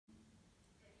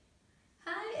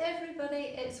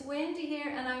everybody, it's Wendy here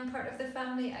and I'm part of the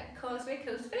family at Causeway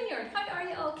Coast Vineyard. How are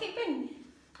you all keeping?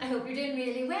 I hope you're doing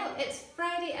really well. It's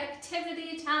Friday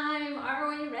activity time. Are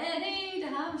we ready to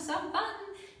have some fun?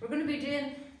 We're going to be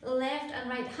doing left and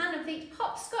right hand and feet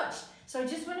hopscotch. So I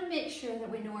just want to make sure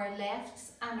that we know our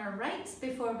lefts and our rights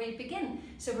before we begin.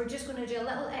 So we're just going to do a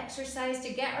little exercise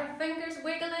to get our fingers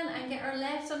wiggling and get our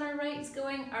lefts and our rights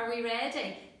going. Are we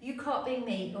ready? You copy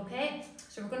me, okay?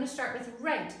 So we're going to start with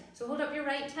right. So hold up your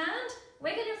right hand,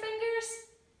 wiggle your fingers,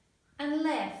 and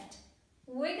left.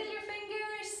 Wiggle your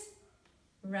fingers,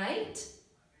 right,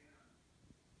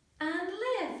 and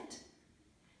left.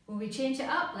 When we change it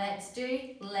up, let's do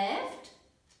left,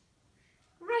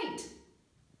 right,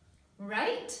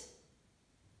 right,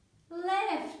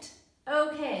 left.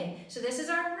 Okay, so this is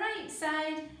our right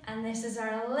side and this is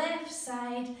our left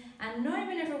side, and now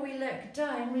whenever we look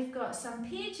down we've got some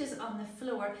pages on the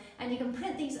floor, and you can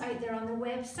print these out there on the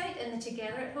website in the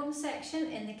Together at Home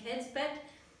section in the kids bit.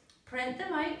 Print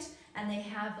them out and they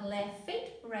have left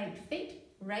feet,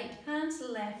 right hands,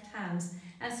 left hands.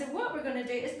 And so what we're going to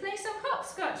do is play some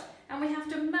hopscotch, and we have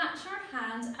to match our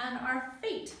hands and our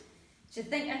feet. Do you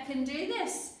think I can do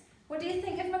this? What do you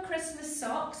think of my Christmas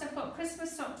socks? I've got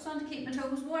Christmas socks on to keep my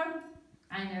toes warm.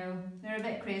 I know, they're a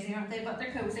bit crazy, aren't they? But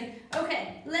they're cozy.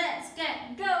 Okay, let's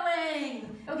get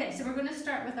going. Okay, so we're going to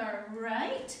start with our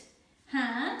right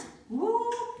hand. Woo,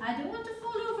 I don't want to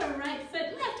fall over. Right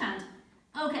foot, left hand.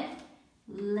 Okay,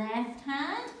 left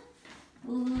hand,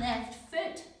 left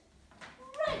foot,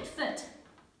 right foot.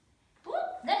 Whoop,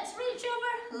 let's reach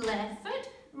over. Left foot,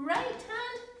 right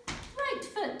hand, right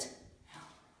foot.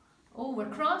 Oh, we're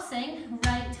crossing.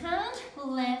 Right hand,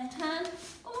 left hand.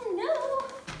 Oh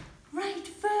no, right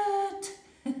foot.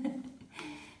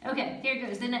 Okay, here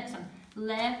goes the next one.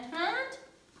 Left hand.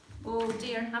 Oh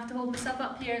dear, have to hold myself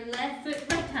up here. Left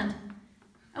foot, right hand.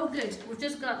 Oh good, we've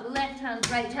just got left hand,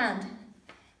 right hand.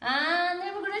 And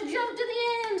then we're going to jump to the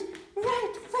end.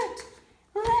 Right foot,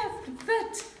 left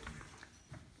foot.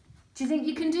 Do you think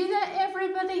you can do that,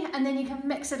 everybody? And then you can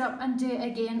mix it up and do it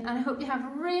again. And I hope you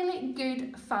have really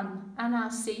good fun. And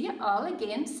I'll see you all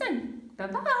again soon.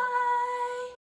 Bye-bye.